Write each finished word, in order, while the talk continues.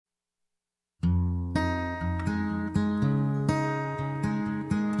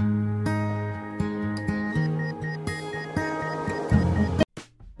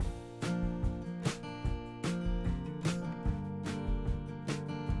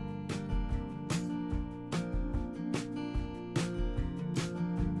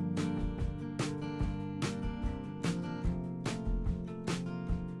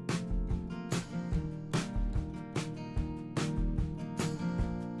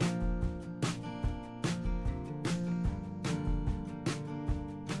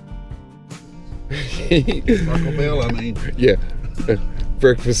Taco Bell, I mean. Yeah.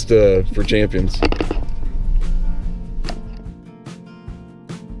 Breakfast for champions.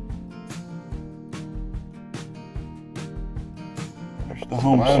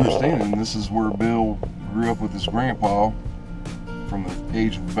 My understanding, this is where Bill grew up with his grandpa from the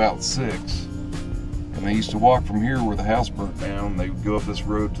age of about 6. And they used to walk from here where the house burnt down. They would go up this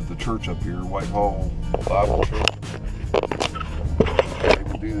road to the church up here, Whitehall Bible Church. They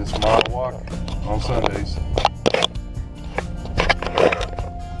would do this mile walk on Sundays.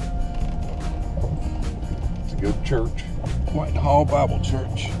 To go to church. Whitehall Bible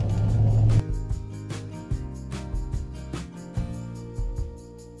Church.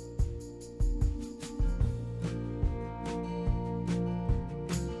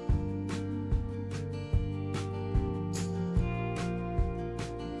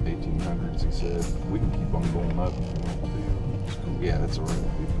 He said, we can keep on going up if you want to. Yeah, that's a really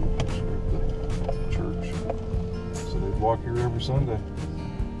cool picture of the church. So they'd walk here every Sunday.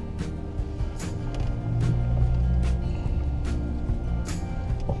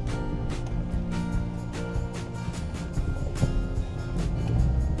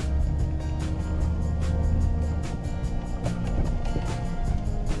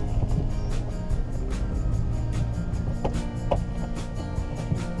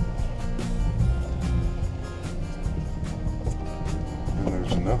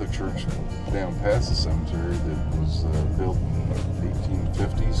 Another church down past the cemetery that was built in the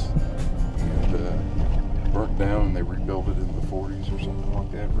 1850s and burnt down, and they rebuilt it in the 40s or something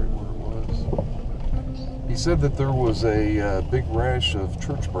like that, right where it was. He said that there was a big rash of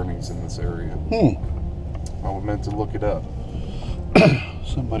church burnings in this area. I meant to look it up.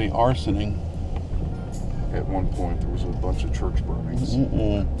 Somebody arsoning. At one point, there was a bunch of church burnings.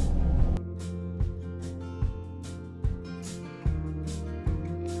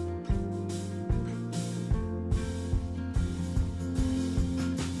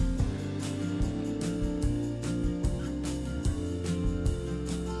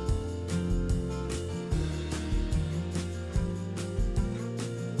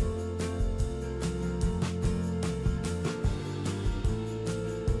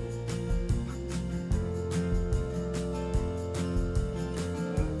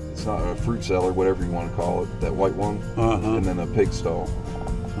 It's not a fruit cellar, whatever you want to call it, that white one, and then a pig stall.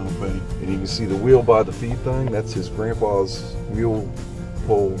 Okay. And you can see the wheel by the feed thing. That's his grandpa's mule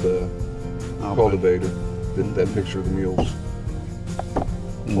pulled cultivator. That picture of the mules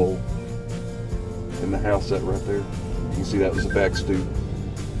pulled. And the house set right there. You can see that was a back stoop.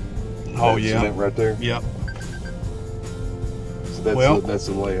 Oh yeah. Cement right there. Yep. So that's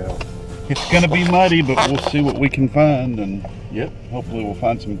the layout. It's gonna be muddy, but we'll see what we can find, and Yep. hopefully we'll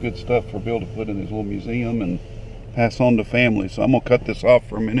find some good stuff for Bill to put in his little museum and pass on to family. So I'm gonna cut this off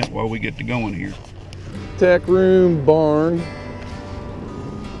for a minute while we get to going here. Tack room, barn.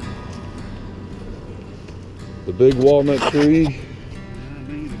 The big walnut tree.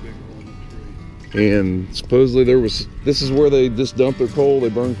 And supposedly this is where they just dump their coal, they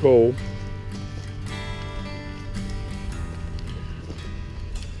burn coal.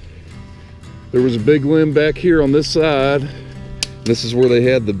 There was a big limb back here on this side. This is where they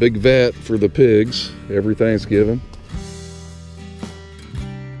had the big vat for the pigs every Thanksgiving.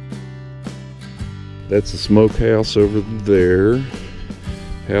 That's the smokehouse over there.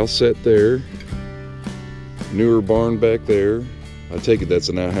 House set there. Newer barn back there. I take it that's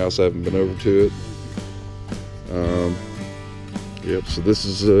an outhouse. I haven't been over to it. Yep, so this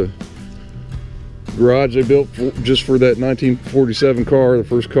is a garage they built just for that 1947 car, the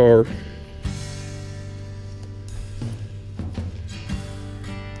first car.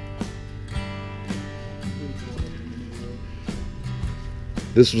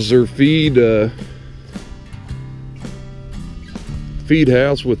 This was their feed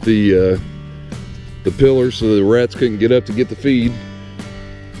house with the pillars so the rats couldn't get up to get the feed.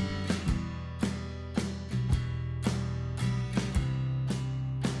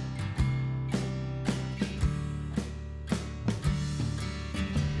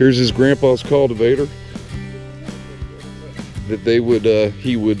 Here's his grandpa's cultivator that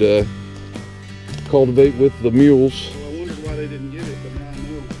he would cultivate with the mules. Well, I wondered why they didn't get it, but now I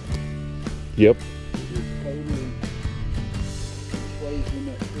know. Yep. It's totally plays in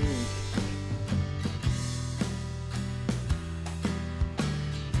that tree.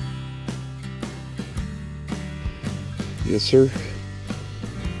 Yes, sir.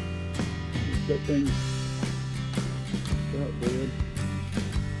 That thing's about dead.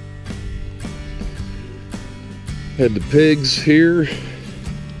 Had the pigs here.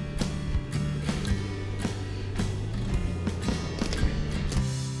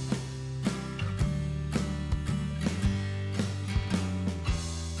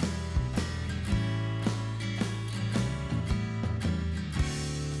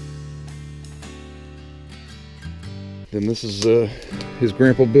 Then this is his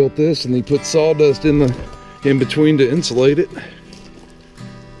grandpa built this, and he put sawdust in between to insulate it.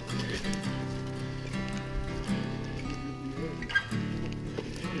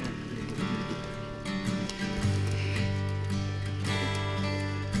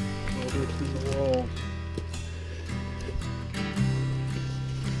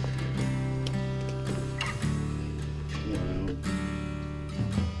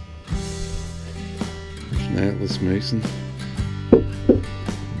 Atlas Mason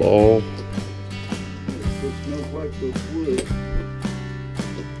ball.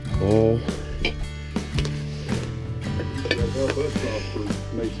 Ball.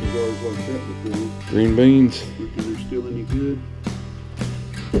 Green beans. They're still any good.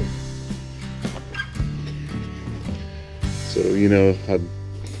 So you know,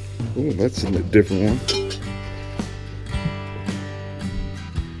 oh, that's a different one.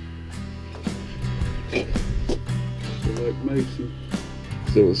 Mason.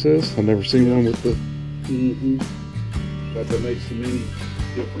 Is that what it says? I've never seen one with the. But they make so many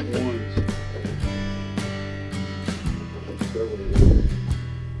different ones.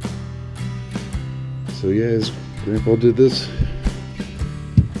 So yeah, his grandpa did this.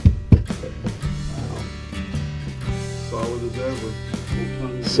 Solid as ever.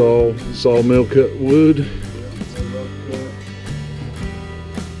 Sawmill cut wood. Yeah,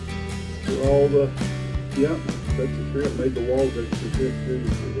 for all the, yeah. That's a trip, made the walls extra thick too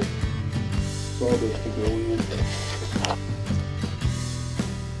for the sawdust to go in.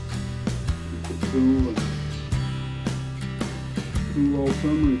 Keep it cool and cool all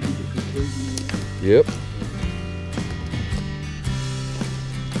summer and keep it completely. Yep.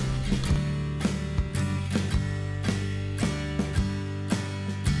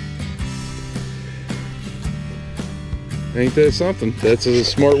 Ain't that something? That's a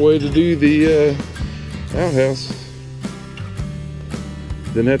smart way to do the outhouse.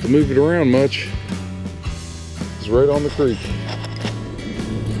 Didn't have to move it around much. It's right on the creek.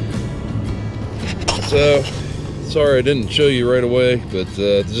 So, sorry I didn't show you right away, but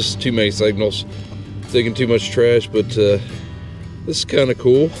just too many signals. Taking too much trash, but this is kind of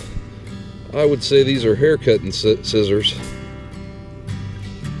cool. I would say these are hair cutting scissors.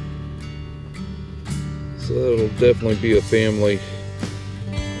 So that'll definitely be a family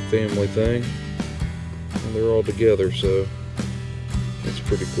thing. And they're all together, so that's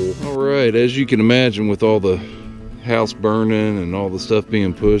pretty cool. All right, as you can imagine, with all the house burning and all the stuff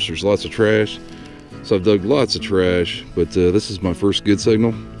being pushed, there's lots of trash. So I've dug lots of trash, but this is my first good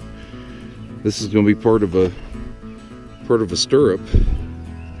signal. This is going to be part of a stirrup.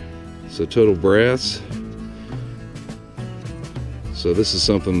 So total brass. So this is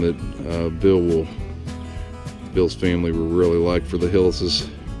something that Bill's family will really like for the Hillises.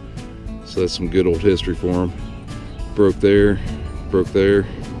 So that's some good old history for them. Broke there, broke there.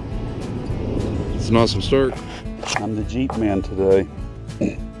 It's an awesome start. I'm the Jeep man today.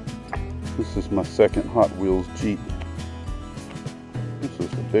 This is my second Hot Wheels Jeep. This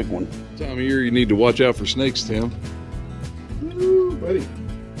is a big one. Time of year you need to watch out for snakes, Tim. Ooh, buddy.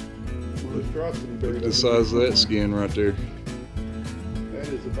 Look at the size of that skin right there. That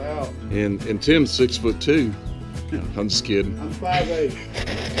is about. And Tim's 6'2". I'm just kidding. I'm 5'8".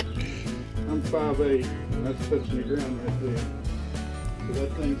 I'm 5'8", and that's touching the ground right there. So that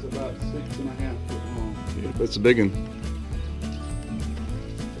thing's about 6.5 foot long. Yeah, that's a big one.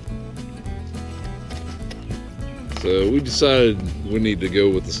 So we decided we need to go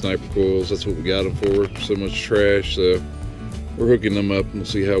with the sniper coils. That's what we got them for. So much trash. So we're hooking them up and we'll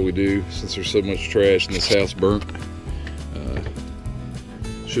see how we do. Since there's so much trash and this house burnt,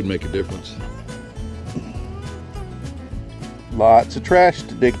 should make a difference. Lots of trash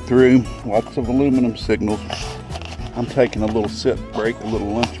to dig through. Lots of aluminum signals. I'm taking a little sit break, a little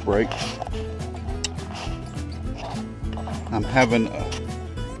lunch break. I'm having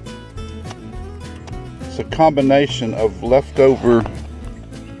it's a combination of leftover.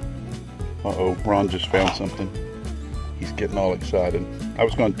 Uh-oh, Ron just found something. He's getting all excited. I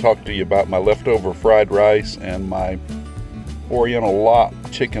was going to talk to you about my leftover fried rice and my Oriental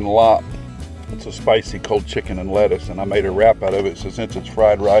chicken lop. It's a spicy cold chicken and lettuce, and I made a wrap out of it. So since it's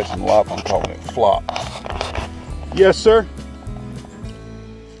fried rice and lop, I'm calling it flop. Yes, sir.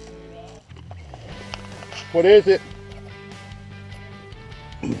 What is it?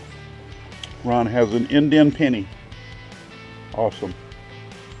 Ron has an Indian penny. Awesome.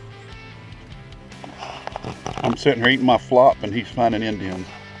 I'm sitting here eating my flop and he's finding Indians.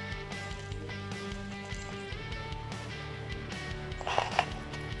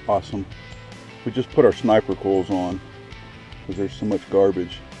 Awesome. We just put our sniper coils on because there's so much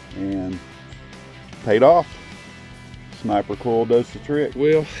garbage, and paid off. Sniper coil does the trick.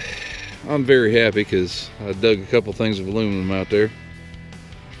 Well, I'm very happy because I dug a couple things of aluminum out there.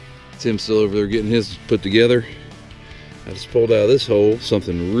 Tim's still over there getting his put together. I just pulled out of this hole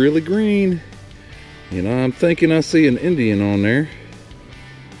something really green, and I'm thinking I see an Indian on there.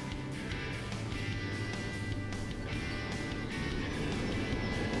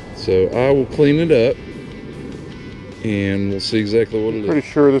 So I will clean it up and we'll see exactly what it is. Pretty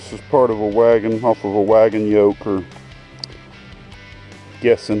sure this is part of a wagon, off of a wagon yoke, or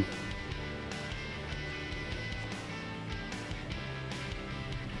guessing.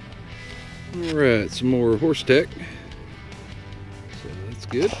 Alright, some more horse tack. So that's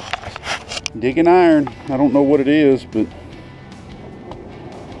good. Digging iron. I don't know what it is, but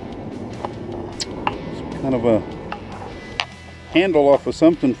it's kind of a handle off of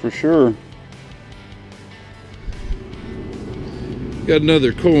something for sure. Got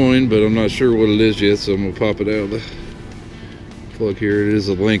another coin, but I'm not sure what it is yet, so I'm gonna pop it out of the plug here. It is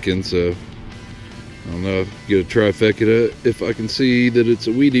a Lincoln, so I don't know. Get a trifecta if I can see that it's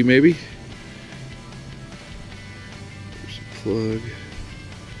a Wheatie, maybe. There's a plug,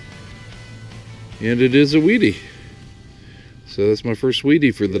 and it is a Wheatie. So that's my first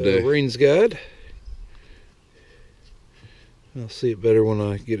Wheatie for the day. Rain's Guide. I'll see it better when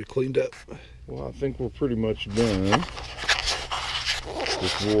I get it cleaned up. Well, I think we're pretty much done.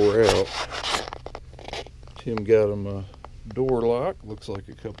 Just wore out. Tim got him a door lock. Looks like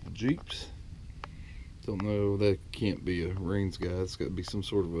a couple of Jeeps. Don't know, that can't be a Rain's Guide. It's got to be some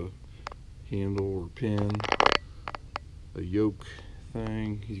sort of a handle or pin. A yoke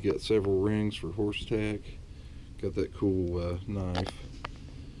thing. He's got several rings for horse tack. Got that cool knife.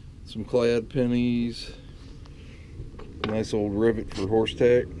 Some clad pennies. Nice old rivet for horse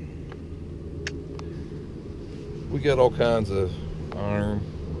tack. We got all kinds of iron,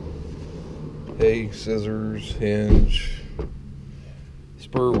 hay, scissors, hinge.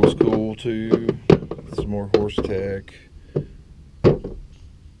 Spur was cool too. Some more horse tack.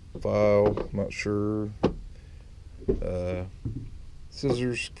 File, not sure.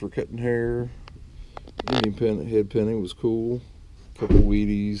 Scissors for cutting hair. Indian pen, head penny was cool. Couple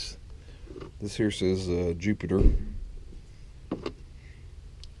Wheaties. This here says Jupiter.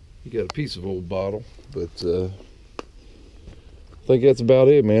 You got a piece of old bottle, but I think that's about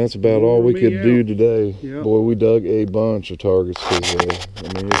it, man. That's about all we could do today. Yep. Boy, we dug a bunch of targets because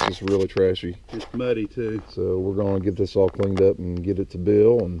I mean, it's just really trashy. It's muddy too. So we're going to get this all cleaned up and get it to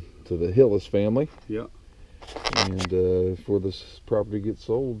Bill and to the Hillis family. Yep. And before this property gets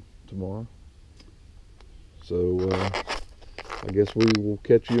sold tomorrow. So I guess we will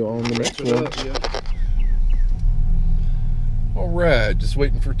catch you on the next one. All right, just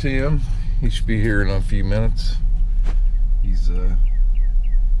waiting for Tim. He should be here in a few minutes. He's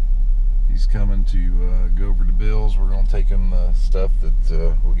coming to go over to Bill's. We're gonna take him the stuff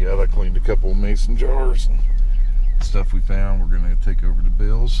that we got. I cleaned a couple of mason jars and stuff we found. We're gonna take over to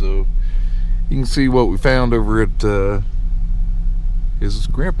Bill's, so you can see what we found over at his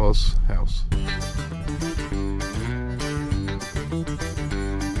grandpa's house.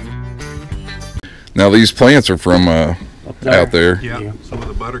 Now these plants are from out there. Yeah, some of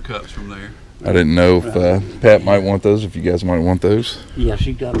the buttercups from there. I didn't know if Pat might want those, if you guys might want those. Yeah,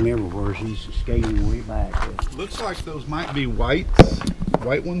 she got them everywhere. She's skating way back. Looks like those might be white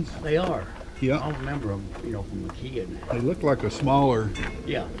ones. They are. Yeah. I remember them, you know, from a kid. They look like a smaller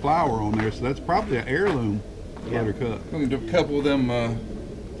Yeah. flower on there, so that's probably an heirloom buttercup. I'm gonna do a couple of them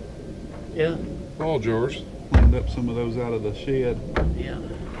Yeah. ball jars. Cleaned up some of those out of the shed. Yeah.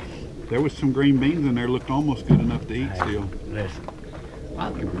 There was some green beans in there, looked almost good enough to eat still. Listen,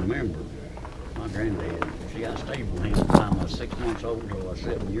 I can remember my granddad. See, I stayed with him from the time I was 6 months old till I was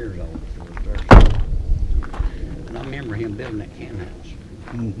 7 years old. So I was 13. And I remember him building that can house.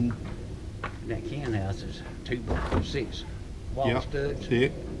 Mm-hmm. That can house is 2x6 wall Yep. studs,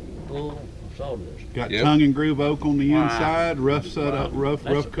 Thick. full of sawdust. Got Yep. tongue and groove oak on the Wow. inside, rough cut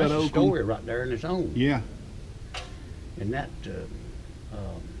That's cut a oak. story right there in its own. Yeah. And that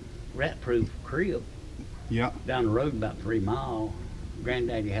rat-proof crib Yeah. down the road about 3 miles,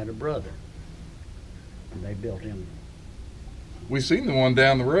 Granddaddy had a brother. And they built him. We seen the one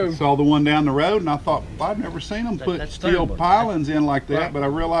down the road. Saw the one down the road, and I thought, well, I've never seen them put That's steel thermal. pilings in like that. Right. But I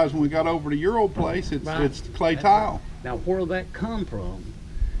realized when we got over to your old place, it's Right. it's clay That's tile. Now, where that come from?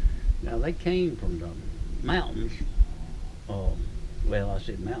 Now, they came from the mountains. Well, I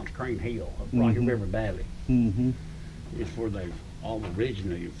said mountains, Crane Hill, Rocky Mhm. River Valley. Mm-hmm. Is where they all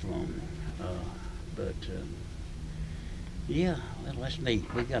originated from. Yeah, well, that's neat.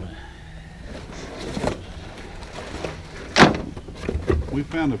 We gotta We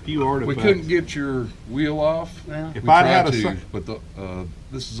found a few We artifacts. couldn't get your wheel off. Well, If We I'd tried had a to, sa- but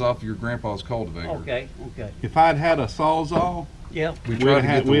this is off your grandpa's cultivator. okay, okay. If I'd had a Sawzall, Yeah, We we'd tried have to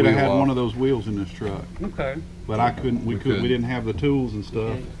had, get the we'd wheel have had off. one of those wheels in this truck. okay. But I couldn't. We couldn't. didn't have the tools and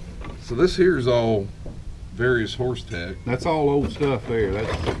stuff. Okay. So this here is all various horse tech. That's all old stuff there.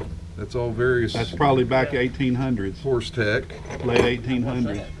 That's all various That's probably back 1800s, horse tech. late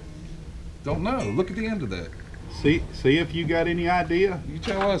 1800s. Don't know. Look at the end of that. See if you got any idea. You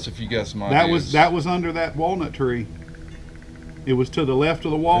tell us if you got some ideas. That was under that walnut tree. It was to the left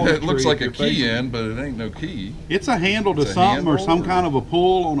of the walnut tree. It looks if like a you're key facing- end, but it ain't no key. It's a handle to It's a something or handle some or- kind of a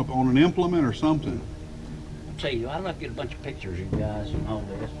pull on an implement or something. I'll tell you, I'd like to get a bunch of pictures of you guys and all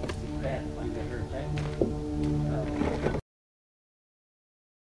this. That, I think I heard that.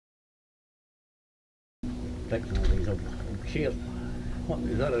 Take one of these old chips. What,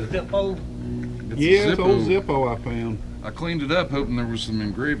 is that a Zippo? It's Yeah, a it's old Zippo. Zippo I found. I cleaned it up hoping there was some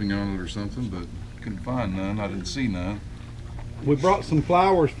engraving on it or something, but couldn't find none. I didn't see none. We brought some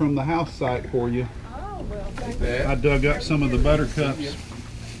flowers from the house site for you. Oh, well, thank I dug up some of the buttercups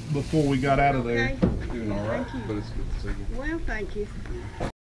before we got out of there. Okay. Doing all right, Thank you. but it's good to see you. Well, thank you.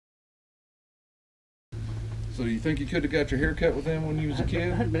 So you think you could have got your hair cut with them when you was a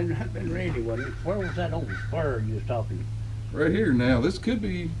kid? I'd been ready, wasn't it? Where was that old spur you was talking? Right here now. This could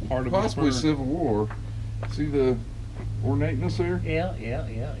be Part of the possibly spur. Civil War. See the ornateness there? Yeah.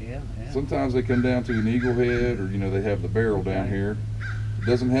 Sometimes they come down to an eagle head, or they have the barrel down Okay. here. It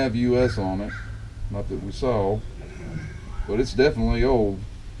doesn't have US on it, not that we saw, but it's definitely old.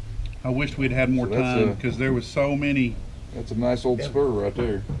 I wished we'd had more So that's time a- because there was so many. That's a nice old spur right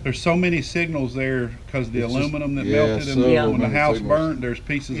there. There's so many signals there because the It's just- aluminum that yeah, melted so and when the many house signals. burnt, there's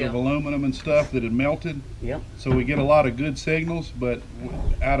pieces of Yeah. aluminum and stuff that had melted. Yep. So we get a lot of good signals, but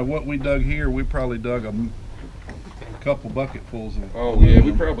out of what we dug here, we probably dug a couple bucketfuls of Oh yeah, we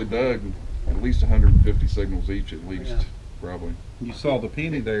aluminum. probably dug at least 150 signals each at least, Yeah. probably. You saw the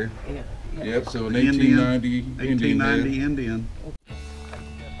penny there, Yeah. Yep, so an The Indian- 1890 Indian 1890 head. Indian.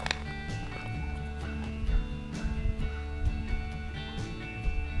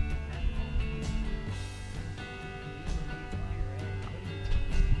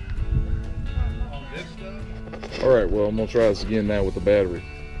 All right, well, I'm gonna try this again now with the battery.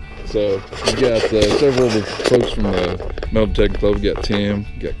 So we got several of the folks from the Metal Detecting Club. We got Tim,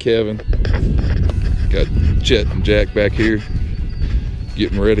 got Kevin, got Chet and Jack back here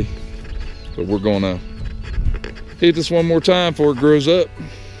getting ready. So we're gonna hit this one more time before it grows up,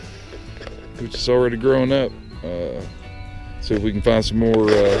 which is already growing up. See if we can find some more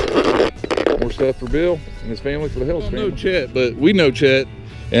stuff for Bill and his family, for the Hillis family. No Chet, but we know Chet.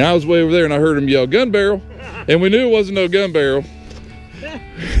 And I was way over there and I heard him yell, "Gun barrel." And we knew it wasn't no gun barrel.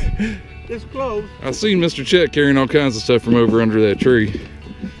 It's close. I seen Mr. Chet carrying all kinds of stuff from over under that tree.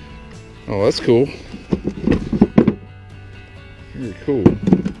 Oh, that's cool. Very cool.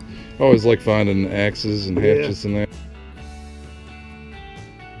 I always like finding axes and hatchets and that.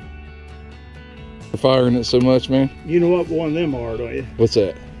 Firing it so much, man. You know what one of them are, don't you? What's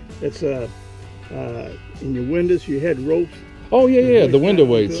that? It's in your windows you had ropes. Oh yeah, the window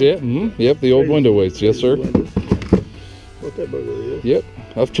weights. Yeah, yep, the old window weights. Yes, sir. What that bugger is. Yep,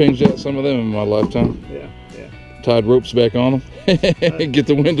 I've changed out some of them in my lifetime. Yeah. Tied ropes back on them. Get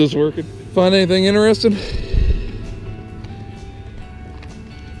the windows working. Find anything interesting?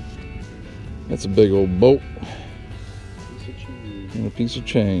 That's a big old bolt and a piece of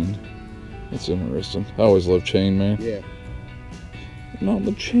chain. That's interesting. I always love chain, man. Yeah. And on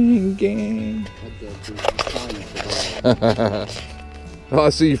the chain gang. Oh, I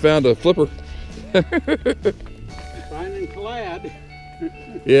see you found a flipper. Finding clad.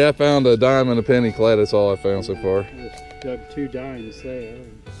 Yeah, I found a dime and a penny clad. That's all I found so far. Just dug 2 dimes there.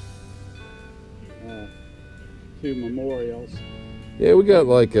 And, 2 memorials. Yeah, we got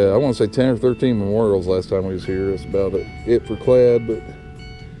like, I want to say 10 or 13 memorials last time we was here. That's about it for clad, but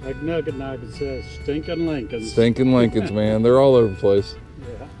Like Nugget says, stinking Lincolns. stinking Lincolns, man. They're all over the place.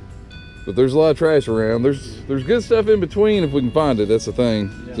 Yeah. But there's a lot of trash around. There's good stuff in between if we can find it. That's the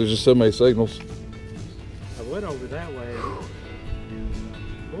thing. Yeah. There's just so many signals. I went over that way.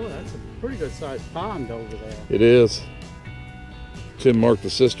 And boy, that's a pretty good sized pond over there. It is. Tim marked the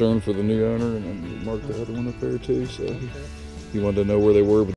cistern for the new owner, and then marked the other one up there too. So he wanted to know where they were.